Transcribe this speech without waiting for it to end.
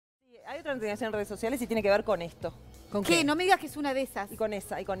hay otra indignación en redes sociales y tiene que ver con esto. ¿Con ¿Qué? qué? No me digas que es una de esas. Y con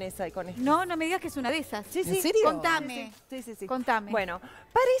esa, y con esa, y con esta. No, no me digas que es una de esas. Sí, sí. ¿En serio? Contame. Sí. Contame. Bueno,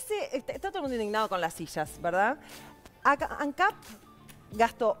 parece, está todo el mundo indignado con las sillas, ¿verdad? Ancap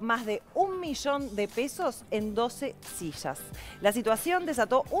gastó más de 1 millón de pesos en 12 sillas. La situación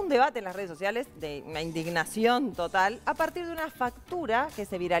desató un debate en las redes sociales de una indignación total a partir de una factura que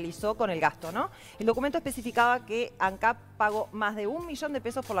se viralizó con el gasto, ¿no? El documento especificaba que Ancap pagó más de 1 millón de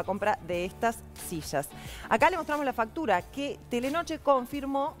pesos por la compra de estas sillas. Acá le mostramos la factura que Telenoche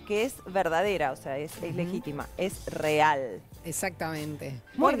confirmó que es verdadera, o sea, es legítima, es real. Exactamente.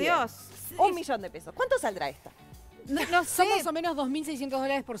 Muy Por bien. Dios. 1 millón de pesos. ¿Cuánto saldrá esta? No sé. Son más o menos 2.600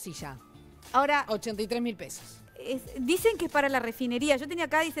 dólares por silla. Ahora, 83.000 pesos. dicen que es para la refinería. Yo tenía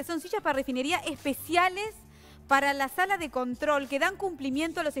acá, dice, son sillas para refinería especiales para la sala de control que dan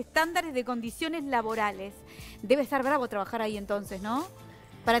cumplimiento a los estándares de condiciones laborales. Debe estar bravo trabajar ahí entonces, ¿no?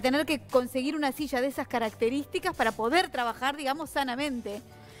 Para tener que conseguir una silla de esas características para poder trabajar, digamos, sanamente.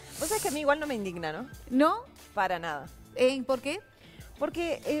 Vos sabés que a mí igual no me indigna, ¿no? ¿No? Para nada. ¿Por qué?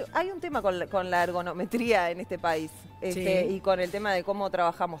 Porque hay un tema con la ergonometría en este país y con el tema de cómo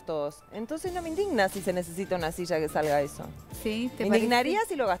trabajamos todos. Entonces no me indigna si se necesita una silla que salga eso. Sí, Me indignaría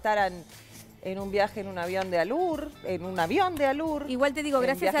si lo gastaran en un viaje en un avión de Alur, Igual te digo, en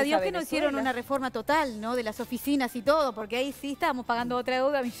gracias a viajes Dios que no hicieron Venezuela. una reforma total, ¿no? De las oficinas y todo, porque ahí sí estábamos pagando otra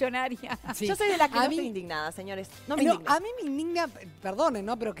deuda millonaria. Sí. Yo soy de la que A no mí- estoy indignada, señores. No me No, indigna. a mí me indigna, perdonen,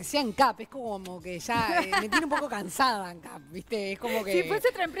 ¿no? Pero que sea Ancap, es como que ya me tiene un poco cansada Ancap, ¿viste? Es como que... Si fuese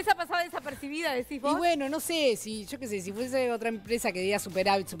otra empresa pasaba desapercibida, decís vos. Y bueno, no sé, yo qué sé, si fuese otra empresa que diga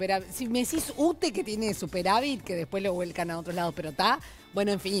superávit, si me decís UTE que tiene superávit, que después lo vuelcan a otros lados, pero está,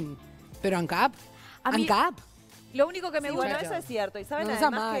 bueno, en fin. Pero Ancap, A mí- Ancap. Lo único que me Sí, gusta... bueno, eso es cierto. Y saben No sea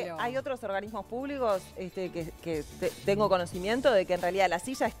además que malo. hay otros organismos públicos tengo conocimiento de que en realidad la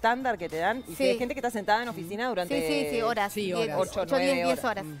silla estándar que te dan, y Sí. que hay gente que está sentada en oficina durante Sí, horas. Sí, 10, horas. 8, 8, 10, 9 10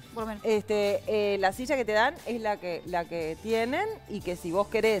 horas. horas, por lo menos. La silla que te dan es la que tienen y que si vos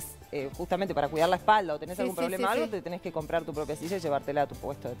querés, justamente para cuidar la espalda o tenés Sí, algún sí, problema o sí, algo, sí. te tenés que comprar tu propia silla y llevártela a tu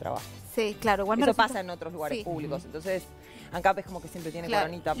puesto de trabajo. Sí, claro. Igual me Eso resulta- pasa en otros lugares Sí. públicos. Entonces, Ancap es como que siempre tiene Claro.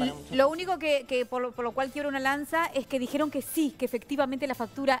 coronita para muchos. Lo único que por lo cual quiero una lanza es que dijeron que sí, que efectivamente la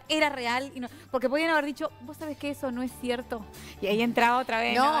factura era real. Porque podían haber dicho, vos sabés que eso no es cierto. Y ahí entraba otra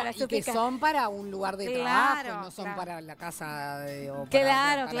vez. No, La y que súplica. son para un lugar de Claro, trabajo, no son claro. para la casa o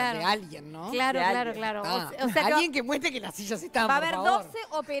Claro, para claro. de alguien, ¿no? Claro, De claro, alguien. claro. Ah, O sea que alguien que muestre que las sillas están, va a por haber favor. 12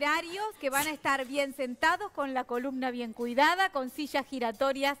 operarios que van a estar bien sentados, con la columna bien cuidada, con sillas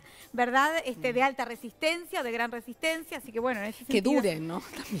giratorias, ¿verdad? De alta resistencia o de gran resistencia. Así que bueno, en ese Que sentido- duren, ¿no?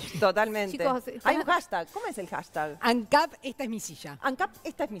 También. Totalmente. Chicos, Hay un hashtag. ¿Cómo es el hashtag? Ancap, esta es mi silla. Ancap,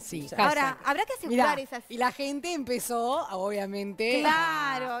 esta es mi Sí, silla. hashtag. Ahora, habrá que asegurar Mirá, esas... y la gente empezó, obviamente,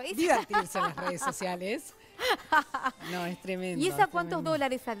 Claro, a esa- divertirse en las redes sociales. No, es tremendo. ¿Y esa es cuántos tremendo.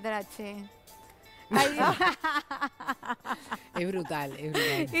 dólares saldrá, che? Ay, Es brutal, es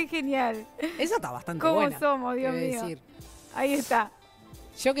brutal. es genial. Esa está bastante ¿Cómo buena. somos, Dios quiero mío? decir. Ahí está.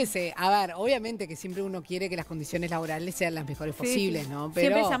 Yo qué sé, a ver, obviamente que siempre uno quiere que las condiciones laborales sean las mejores Sí, posibles, sí. ¿no?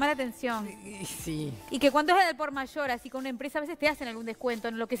 Pero Siempre llama la atención. sí. Y que cuando es del por mayor, así con una empresa, a veces te hacen algún descuento,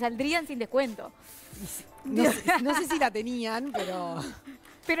 en lo que saldrían sin descuento. No sé si la tenían, pero...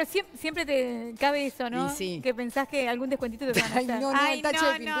 Pero siempre te cabe eso, ¿no? Y sí. Que pensás que algún descuentito te van a Ay, hacer. no, el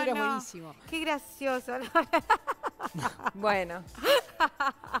tacho de pintura es buenísimo. Qué gracioso. Bueno.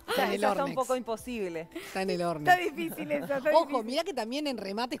 Está en el Esa está un Ornex. poco imposible. Está en el horno. Está difícil eso. Está Ojo, difícil. mirá que también en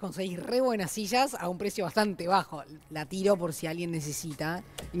remates conseguís re buenas sillas a un precio bastante bajo. La tiro por si alguien necesita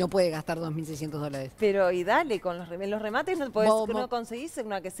y no puede gastar 2.600 dólares. Pero y dale, en los remates no, podés, Vos- no conseguís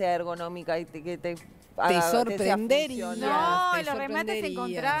una que sea ergonómica y que te Te haga- sea sorprendería. funcional. No, te en los remates sorprenderías.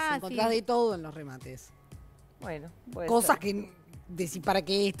 encontrás, Encontrás sí. de todo en los remates. Bueno, puede Cosas ser. que decís para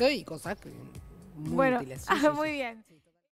qué esto y cosas que muy Bueno, útiles. Sí, sí, sí. muy bien. Sí,